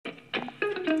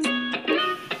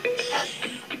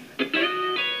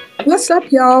What's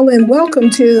up, y'all, and welcome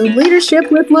to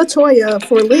Leadership with Latoya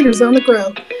for Leaders on the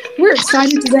Grow. We're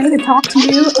excited today to talk to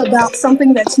you about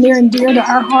something that's near and dear to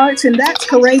our hearts, and that's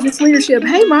courageous leadership.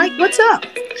 Hey, Mike, what's up?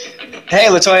 Hey,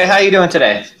 Latoya, how you doing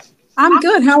today? I'm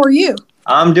good. How are you?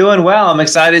 I'm doing well. I'm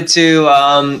excited to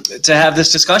have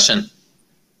this discussion.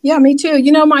 Yeah, me too.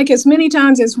 You know, Mike, as many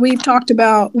times as we've talked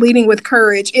about leading with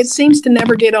courage, it seems to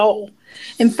never get old.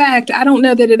 In fact, I don't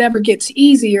know that it ever gets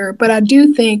easier, but I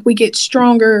do think we get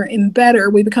stronger and better.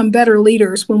 We become better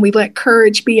leaders when we let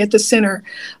courage be at the center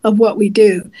of what we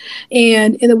do.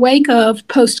 And in the wake of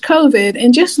post COVID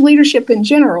and just leadership in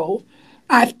general,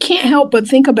 I can't help but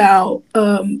think about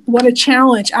what a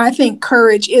challenge. I think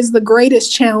courage is the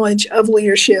greatest challenge of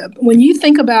leadership. When you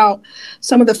think about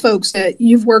some of the folks that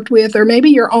you've worked with, or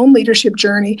maybe your own leadership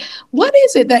journey, what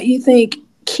is it that you think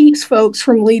keeps folks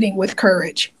from leading with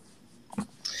courage?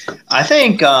 I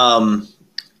think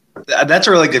that's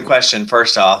a really good question,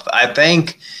 first off. I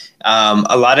think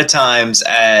a lot of times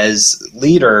as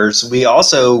leaders, we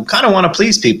also kind of want to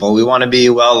please people. We want to be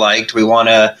well liked. We want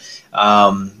to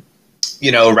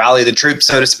rally the troops,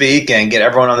 so to speak, and get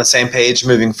everyone on the same page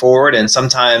moving forward. And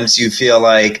sometimes you feel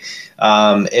like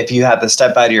if you have to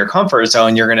step out of your comfort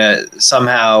zone, you're going to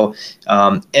somehow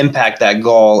impact that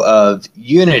goal of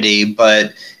unity.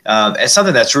 But it's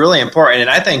something that's really important. And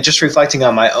I think just reflecting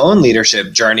on my own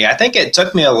leadership journey, I think it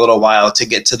took me a little while to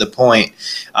get to the point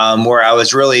where I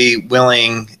was really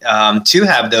willing to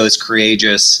have those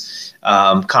courageous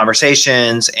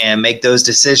conversations and make those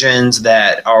decisions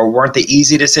that weren't the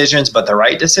easy decisions, but the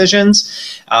right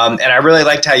decisions. And I really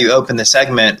liked how you opened the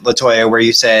segment, Latoya, where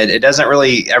you said it doesn't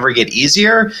really ever get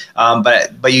easier,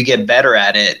 but you get better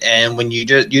at it. And when you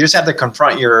just have to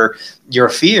confront your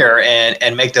fear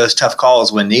and make those tough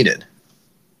calls when needed.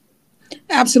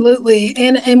 Absolutely.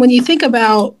 And when you think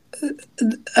about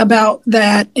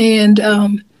that, and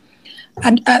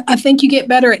I think you get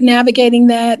better at navigating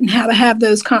that and how to have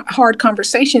those hard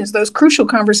conversations, those crucial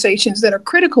conversations that are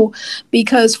critical,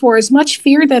 because for as much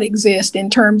fear that exists in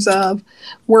terms of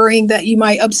worrying that you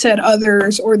might upset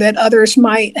others or that others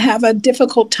might have a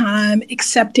difficult time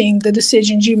accepting the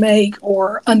decisions you make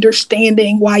or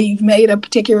understanding why you've made a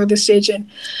particular decision,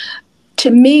 to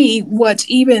me, what's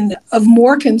even of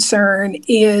more concern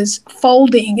is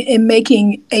folding and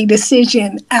making a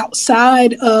decision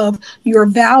outside of your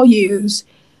values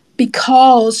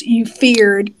because you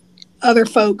feared other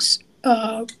folks'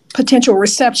 potential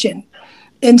reception.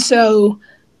 And so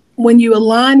when you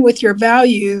align with your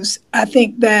values, I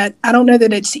think that, I don't know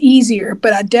that it's easier,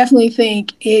 but I definitely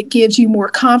think it gives you more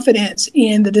confidence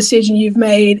in the decision you've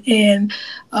made and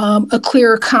a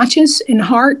clearer conscience and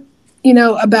heart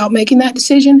about making that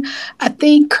decision. I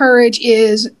think courage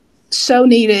is so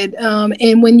needed.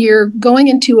 And when you're going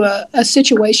into a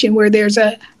situation where there's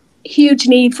a huge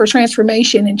need for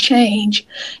transformation and change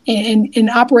and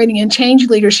operating in change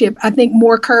leadership, I think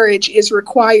more courage is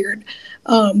required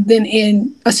than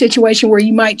in a situation where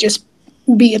you might just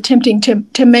be attempting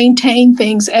to maintain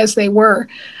things as they were.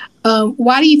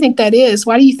 Why do you think that is?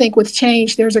 Why do you think with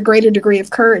change there's a greater degree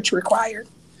of courage required?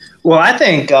 Well, I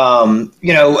think,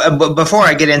 before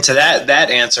I get into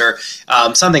that answer,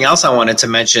 something else I wanted to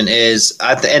mention is,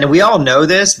 and we all know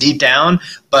this deep down,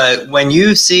 but when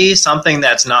you see something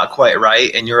that's not quite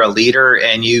right and you're a leader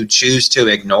and you choose to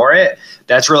ignore it,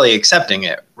 that's really accepting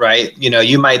it, right?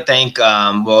 You might think,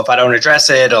 well, if I don't address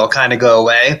it, it'll kind of go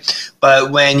away.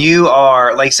 But when you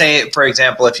are, like, say, for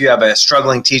example, if you have a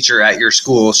struggling teacher at your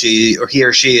school, he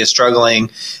or she is struggling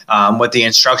with the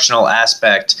instructional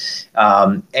aspect,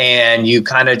 and you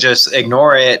kind of just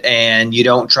ignore it and you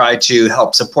don't try to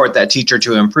help support that teacher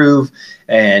to improve,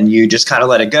 and you just kind of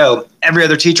let it go, every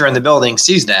other teacher in the building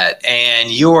sees that.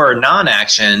 And your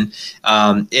non-action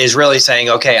is really saying,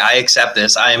 okay, I accept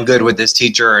this. I am good with this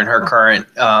teacher and her current,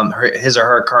 his or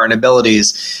her current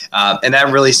abilities. And that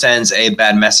really sends a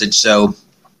bad message. So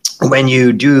when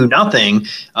you do nothing,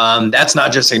 that's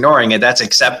not just ignoring it, that's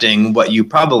accepting what you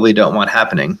probably don't want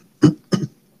happening.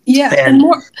 Yeah,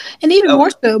 and even more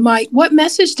so, Mike, what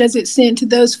message does it send to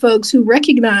those folks who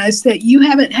recognize that you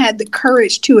haven't had the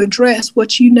courage to address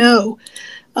what you know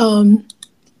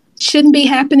shouldn't be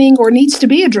happening or needs to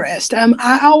be addressed?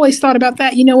 I always thought about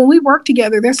that. When we work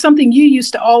together, there's something you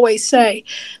used to always say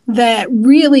that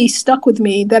really stuck with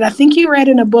me that I think you read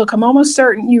in a book. I'm almost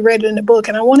certain you read it in a book.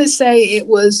 And I want to say it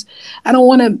was, I don't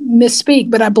want to misspeak,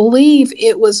 but I believe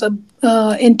it was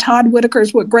in Todd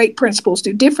Whitaker's What Great Principals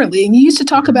Do Differently. And you used to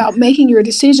talk about making your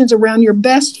decisions around your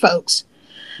best folks.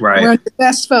 Right. Around the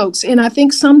best folks. And I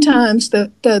think sometimes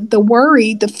the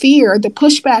worry, the fear, the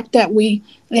pushback that we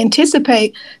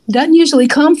anticipate doesn't usually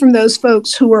come from those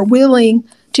folks who are willing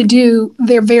to do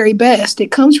their very best.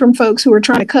 It comes from folks who are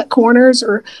trying to cut corners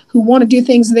or who want to do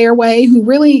things their way, who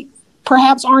really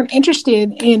perhaps aren't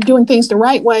interested in doing things the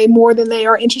right way more than they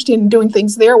are interested in doing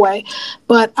things their way.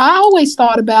 But I always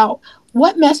thought about,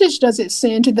 what message does it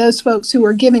send to those folks who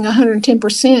are giving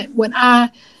 110% when I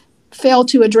fail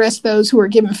to address those who are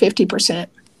giving 50%?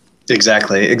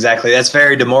 Exactly. That's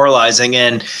very demoralizing,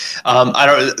 and I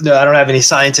don't have any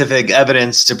scientific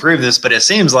evidence to prove this, but it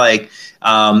seems like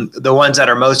the ones that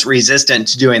are most resistant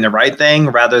to doing the right thing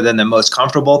rather than the most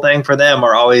comfortable thing for them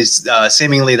are always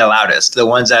seemingly the loudest. The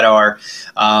ones that are,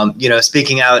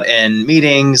 speaking out in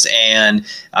meetings, and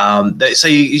so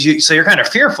you're kind of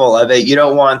fearful of it. You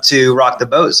don't want to rock the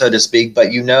boat, so to speak,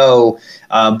 but no,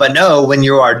 when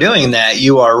you are doing that,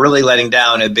 you are really letting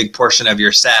down a big portion of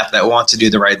your staff that want to do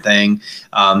the right thing,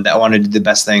 that want to do the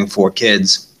best thing for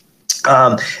kids.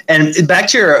 And back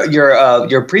to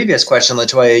your previous question,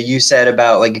 LaToya, you said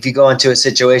about, like, if you go into a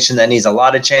situation that needs a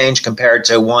lot of change compared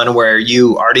to one where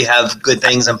you already have good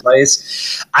things in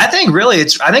place. I think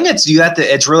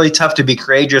it's really tough to be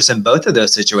courageous in both of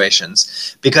those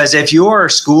situations, because if your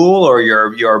school or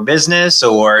your business,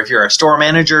 or if you're a store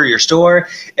manager, your store,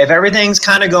 if everything's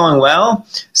kind of going well,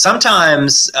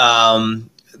 sometimes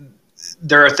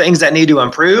there are things that need to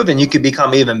improve and you could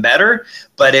become even better.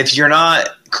 But if you're not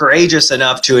courageous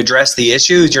enough to address the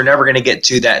issues, you're never going to get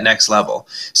to that next level.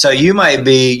 So you might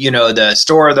be, the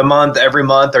store of the month every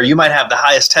month, or you might have the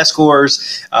highest test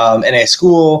scores in a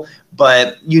school,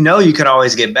 but you can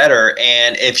always get better.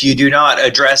 And if you do not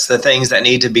address the things that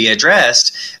need to be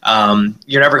addressed,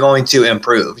 you're never going to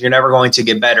improve. You're never going to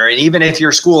get better. And even if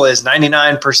your school is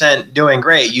 99% doing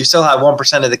great, you still have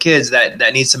 1% of the kids that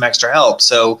need some extra help.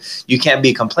 So you can't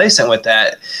be complacent with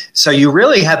that. So you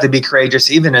really have to be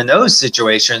courageous even in those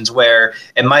situations where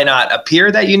it might not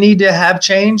appear that you need to have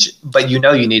change, but you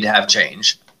need to have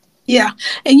change. Yeah.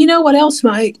 And you know what else,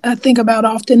 Mike, I think about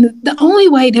often? The only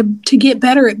way to get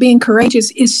better at being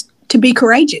courageous is to be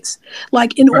courageous.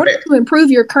 Like, in order to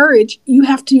improve your courage, you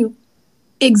have to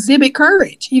exhibit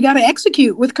courage. You got to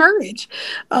execute with courage.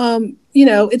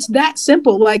 It's that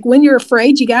simple. Like, when you're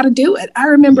afraid, you got to do it. I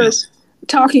remember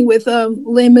talking with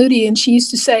Lynn Moody, and she used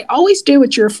to say, always do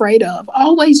what you're afraid of.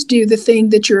 Always do the thing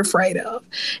that you're afraid of.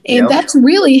 And that's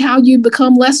really how you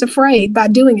become less afraid, by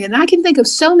doing it. And I can think of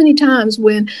so many times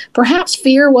when perhaps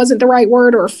fear wasn't the right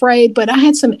word, or afraid, but I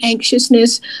had some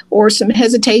anxiousness or some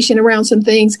hesitation around some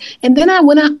things. And then I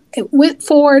went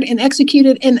forward and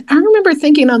executed. And I remember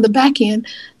thinking on the back end,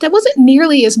 that wasn't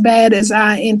nearly as bad as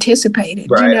I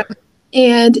anticipated. Right.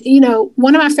 And,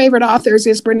 one of my favorite authors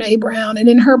is Brene Brown. And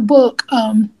in her book,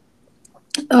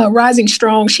 Rising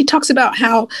Strong, she talks about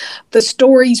how the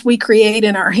stories we create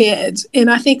in our heads. And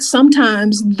I think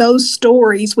sometimes those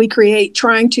stories we create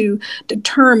trying to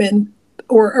determine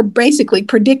or basically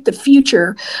predict the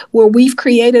future, where we've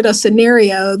created a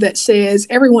scenario that says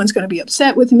everyone's going to be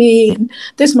upset with me and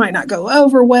this might not go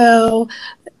over well.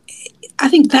 I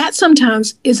think that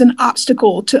sometimes is an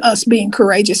obstacle to us being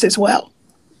courageous as well.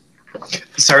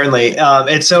 Certainly.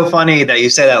 It's so funny that you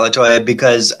say that, LaToya,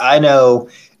 because I know,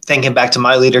 thinking back to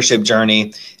my leadership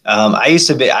journey, I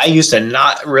used to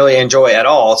not really enjoy at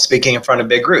all speaking in front of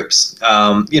big groups.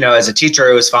 As a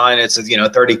teacher, it was fine. It's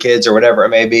 30 kids or whatever it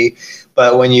may be.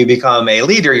 But when you become a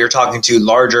leader, you're talking to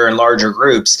larger and larger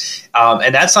groups.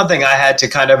 And that's something I had to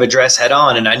kind of address head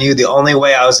on. And I knew the only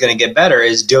way I was going to get better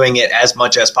is doing it as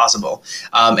much as possible.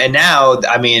 And now,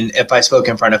 if I spoke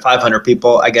in front of 500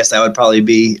 people, I guess that would probably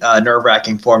be nerve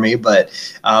wracking for me. But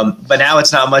now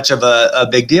it's not much of a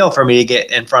big deal for me to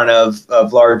get in front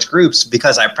of large groups,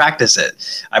 because I practice it.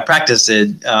 I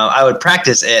would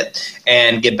practice it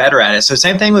and get better at it. So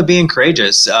same thing with being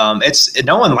courageous.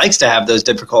 No one likes to have those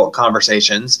difficult conversations.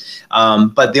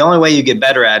 But the only way you get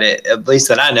better at it, at least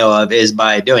that I know of, is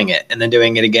by doing it and then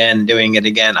doing it again, doing it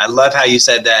again. I love how you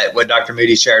said that, what Dr.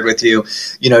 Moody shared with you,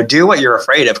 do what you're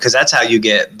afraid of, because that's how you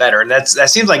get better. And that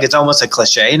seems like it's almost a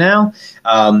cliche now,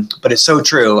 but it's so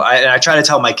true. I try to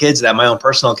tell my kids that, my own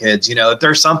personal kids, if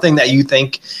there's something that you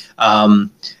think,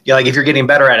 like if you're getting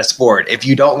better at a sport, if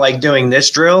you don't like doing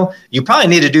this drill, you probably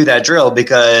need to do that drill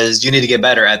because you need to get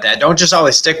better at that. Don't just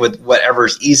always stick with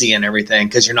whatever's easy and everything,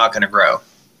 because you're not going to grow.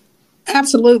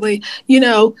 Absolutely.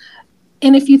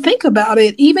 And if you think about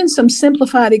it, even some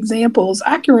simplified examples,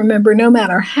 I can remember no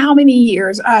matter how many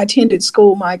years I attended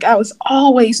school, Mike, I was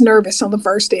always nervous on the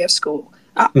first day of school.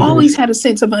 I always had a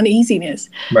sense of uneasiness.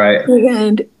 Right.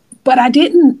 But I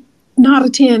didn't not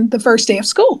attend the first day of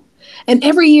school. And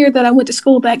every year that I went to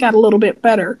school, that got a little bit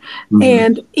better. Mm-hmm.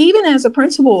 And even as a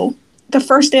principal, the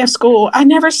first day of school. I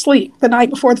never sleep the night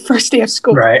before the first day of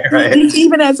school, Right.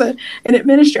 even as an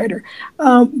administrator.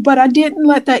 But I didn't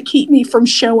let that keep me from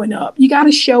showing up. You got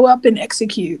to show up and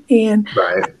execute. And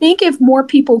Right. I think if more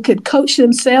people could coach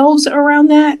themselves around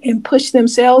that and push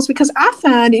themselves, because I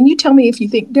find, and you tell me if you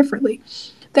think differently,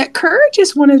 that courage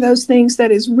is one of those things that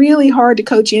is really hard to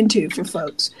coach into for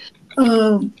folks.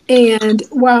 And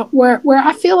where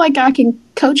I feel like I can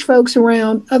coach folks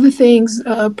around other things,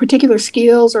 particular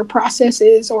skills or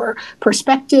processes or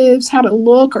perspectives, how to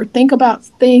look or think about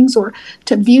things or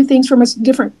to view things from a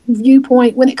different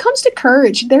viewpoint. When it comes to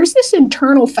courage, there's this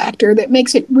internal factor that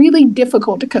makes it really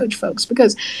difficult to coach folks,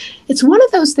 because it's one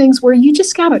of those things where you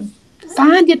just got to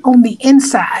find it on the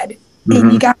inside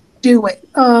and you got to do it.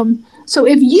 So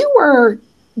if you were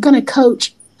going to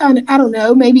coach, I don't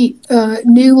know, maybe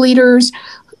new leaders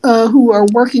who are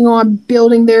working on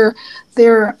building their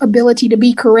ability to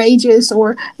be courageous,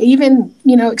 or even,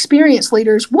 experienced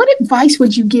leaders, what advice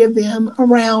would you give them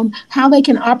around how they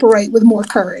can operate with more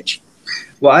courage?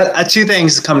 Well, two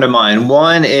things come to mind.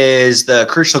 One is the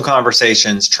Crucial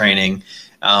Conversations training.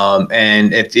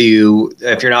 And if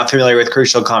you're not familiar with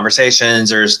Crucial Conversations,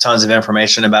 there's tons of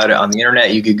information about it on the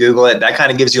internet. You could Google it. That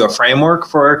kind of gives you a framework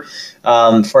for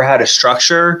how to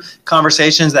structure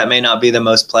conversations that may not be the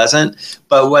most pleasant.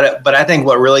 But I think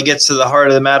what really gets to the heart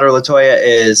of the matter, Latoya,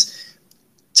 is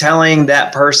telling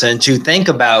that person to think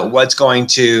about what's going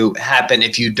to happen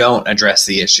if you don't address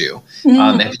the issue.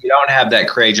 If you don't have that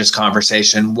courageous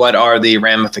conversation, what are the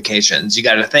ramifications? You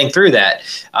got to think through that.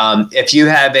 If you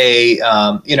have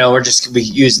we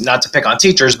use, not to pick on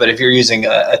teachers, but if you're using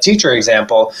a teacher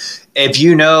example, if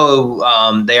you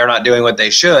know they are not doing what they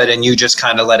should and you just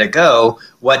kind of let it go,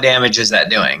 what damage is that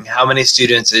doing? How many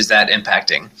students is that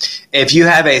impacting? If you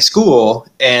have a school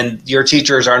and your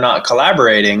teachers are not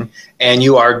collaborating and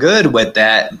you are good with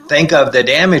that, think of the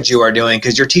damage you are doing,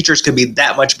 because your teachers could be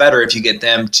that much better if you get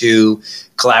them to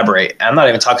collaborate. I'm not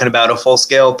even talking about a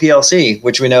full-scale PLC,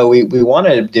 which we know we want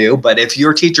to do, but if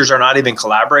your teachers are not even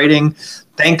collaborating,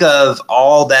 think of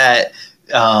all that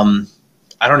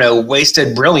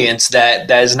wasted brilliance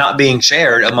that is not being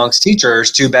shared amongst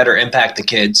teachers to better impact the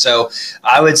kids. So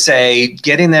I would say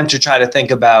getting them to try to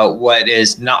think about what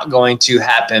is not going to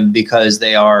happen because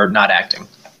they are not acting.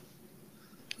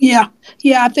 Yeah,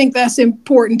 I think that's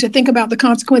important, to think about the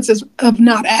consequences of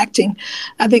not acting.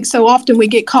 I think so often we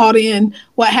get caught in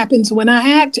what happens when I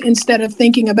act instead of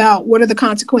thinking about what are the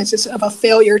consequences of a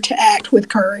failure to act with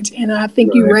courage. And I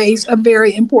think you raise a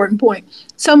very important point.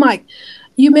 So, Mike,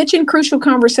 you mentioned Crucial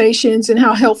Conversations and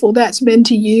how helpful that's been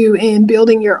to you in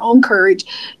building your own courage.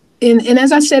 And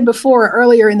as I said before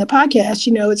earlier in the podcast,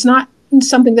 it's not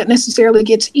something that necessarily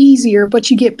gets easier, but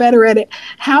you get better at it.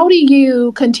 How do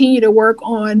you continue to work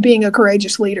on being a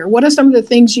courageous leader? What are some of the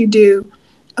things you do?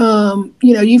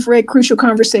 You've read Crucial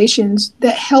Conversations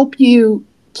that help you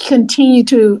continue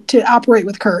to operate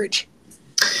with courage.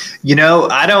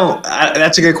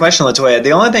 That's a good question, Latoya.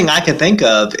 The only thing I can think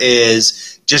of is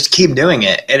just keep doing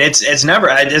it. And it's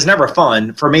never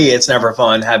fun. For me, it's never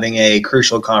fun having a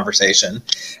crucial conversation.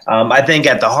 I think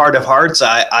at the heart of hearts,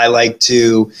 I like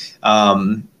to,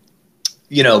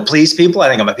 please people. I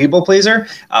think I'm a people pleaser.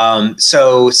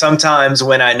 So sometimes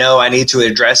when I know I need to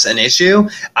address an issue,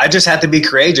 I just have to be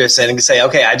courageous and say,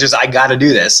 okay, I got to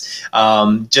do this.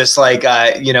 Just like,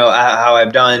 how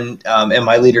I've done in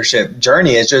my leadership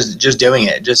journey is just doing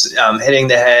it, just hitting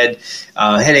the head,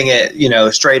 hitting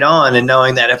it, straight on, and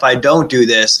knowing that if I don't do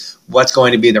this, what's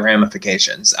going to be the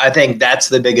ramifications. I think that's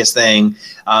the biggest thing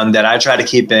that I try to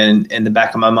keep in the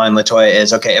back of my mind, Latoya,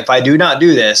 is, okay, if I do not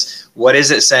do this, what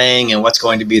is it saying and what's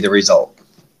going to be the result?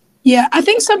 Yeah, I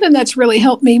think something that's really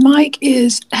helped me, Mike,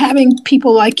 is having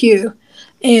people like you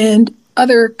and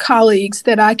other colleagues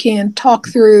that I can talk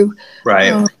through,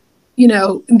 right. And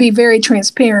be very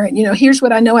transparent. Here's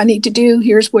what I know I need to do.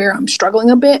 Here's where I'm struggling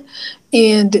a bit.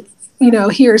 And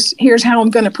here's how I'm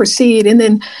going to proceed. And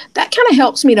then that kind of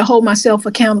helps me to hold myself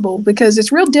accountable, because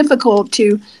it's real difficult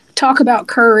to talk about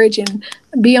courage and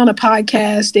be on a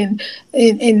podcast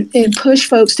and push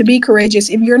folks to be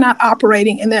courageous if you're not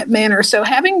operating in that manner. So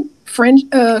having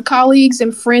colleagues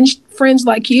and friends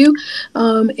like you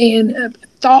and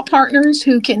thought partners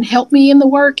who can help me in the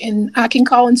work, and I can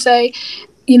call and say,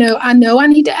 I know I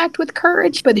need to act with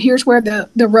courage, but here's where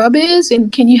the rub is,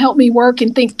 and can you help me work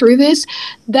and think through this?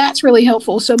 That's really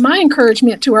helpful. So my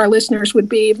encouragement to our listeners would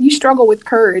be, if you struggle with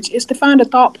courage, is to find a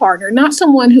thought partner, not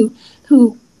someone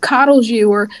who coddles you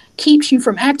or keeps you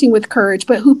from acting with courage,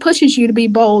 but who pushes you to be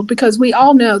bold, because we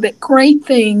all know that great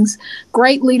things,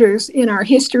 great leaders in our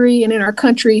history and in our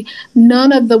country,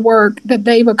 none of the work that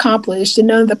they've accomplished and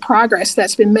none of the progress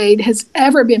that's been made has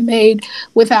ever been made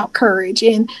without courage.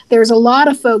 And there's a lot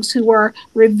of folks who are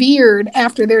revered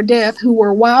after their death who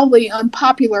were wildly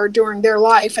unpopular during their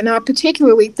life. And I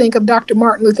particularly think of Dr.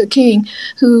 Martin Luther King,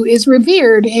 who is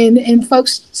revered and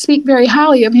folks speak very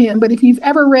highly of him. But if you've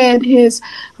ever read his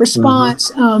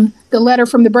response, the letter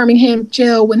from the Birmingham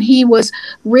jail, when he was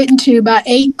written to by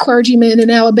 8 clergymen in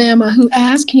Alabama who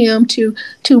asked him to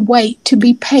wait, to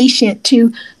be patient,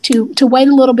 to wait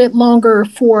a little bit longer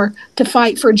to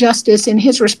fight for justice, and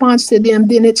his response to them,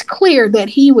 then it's clear that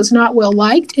he was not well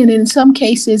liked, and in some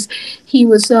cases he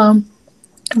was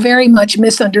very much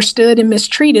misunderstood and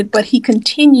mistreated, but he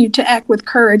continued to act with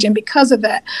courage. And because of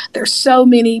that, there's so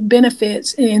many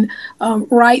benefits and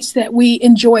rights that we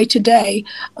enjoy today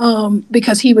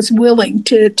because he was willing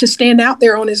to stand out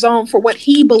there on his own for what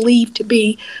he believed to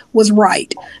be was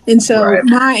right. And so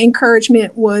my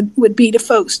encouragement would be to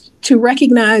folks to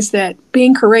recognize that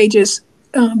being courageous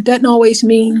doesn't always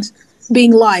mean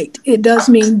being liked. It does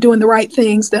mean doing the right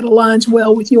things that aligns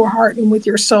well with your heart and with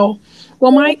your soul.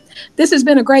 Well, Mike, this has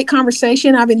been a great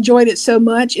conversation. I've enjoyed it so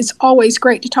much. It's always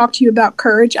great to talk to you about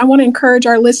courage. I want to encourage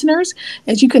our listeners,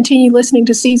 as you continue listening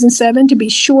to Season 7, to be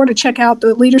sure to check out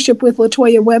the Leadership with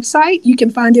LaToya website. You can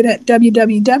find it at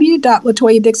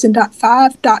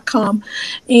www.latoyadixon.5.com.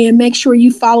 And make sure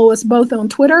you follow us both on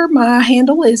Twitter. My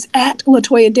handle is at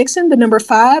LaToya Dixon, the number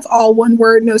 5, all one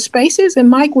word, no spaces. And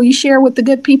Mike, will you share with the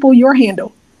good people your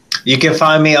handle? You can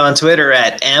find me on Twitter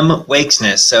at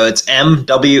MWaikesness. So it's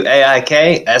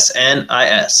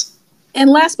MWAIKSNIS. And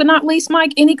last but not least,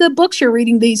 Mike, any good books you're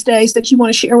reading these days that you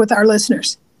want to share with our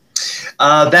listeners?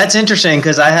 That's interesting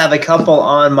because I have a couple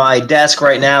on my desk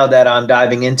right now that I'm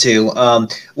diving into.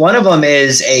 One of them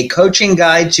is a coaching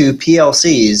guide to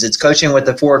PLCs. It's coaching with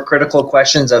the 4 critical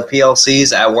questions of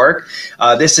PLCs at work.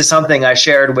 This is something I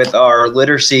shared with our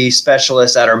literacy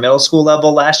specialists at our middle school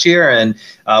level last year. And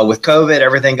with COVID,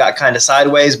 everything got kind of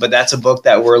sideways, but that's a book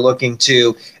that we're looking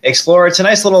to explore. It's a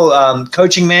nice little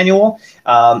coaching manual.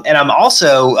 And I'm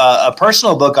also, a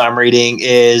personal book I'm reading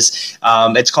is,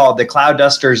 it's called The Cloud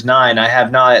Dusters 9. I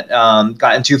have not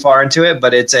gotten too far into it,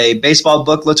 but it's a baseball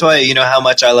book, LaToya. You know how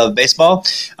much I love baseball.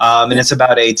 And it's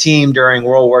about a team during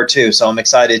World War II. So I'm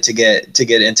excited to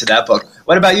get into that book.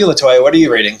 What about you, LaToya? What are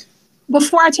you reading?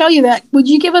 Before I tell you that, would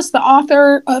you give us the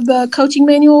author of the coaching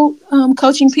manual,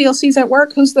 Coaching PLCs at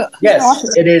Work? Who's the author?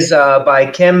 It is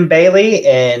by Kim Bailey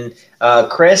and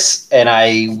Chris, and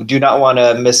I do not want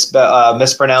to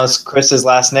mispronounce Chris's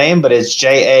last name, but it's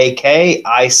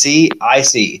JAKICIC.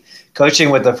 Coaching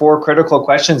with the 4 critical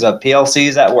questions of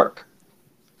PLCs at work.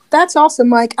 That's awesome,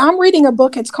 Mike. I'm reading a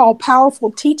book. It's called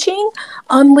Powerful Teaching,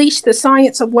 Unleash the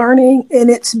Science of Learning, and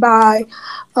it's by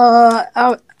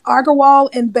Agarwal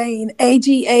and Bain,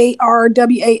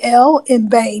 Agarwal and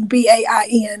Bain,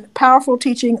 Bain. Powerful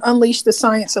Teaching, Unleash the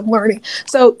Science of Learning.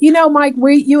 So, Mike,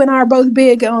 you and I are both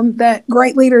big on that.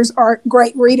 Great leaders are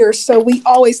great readers. So we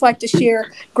always like to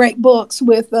share great books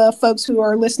with folks who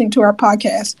are listening to our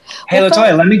podcast. Hey,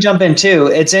 LaToya, let me jump in too.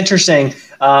 It's interesting.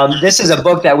 This is a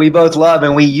book that we both love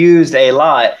and we used a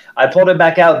lot. I pulled it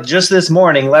back out just this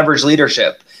morning, Leverage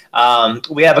Leadership.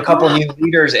 We have a couple new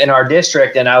leaders in our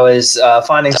district, and I was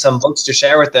finding some books to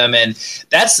share with them. And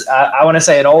that's, I want to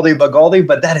say an oldie but goldie,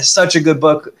 but that is such a good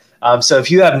book. So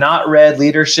if you have not read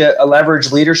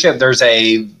Leverage Leadership, there's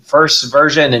a first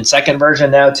version and second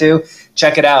version now too.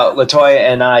 Check it out. LaToya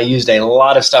and I used a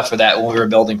lot of stuff for that when we were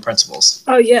building principles.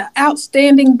 Oh, yeah.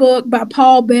 Outstanding book by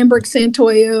Paul Bambrick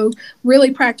Santoyo.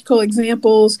 Really practical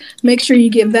examples. Make sure you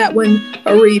give that one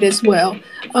a read as well.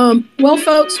 Well,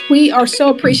 folks, we are so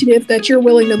appreciative that you're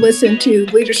willing to listen to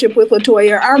Leadership with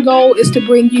LaToya. Our goal is to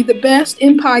bring you the best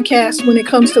in podcasts when it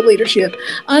comes to leadership.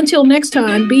 Until next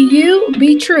time, be you,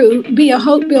 be true, be a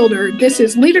hope builder. This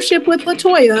is Leadership with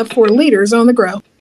LaToya for Leaders on the Grow.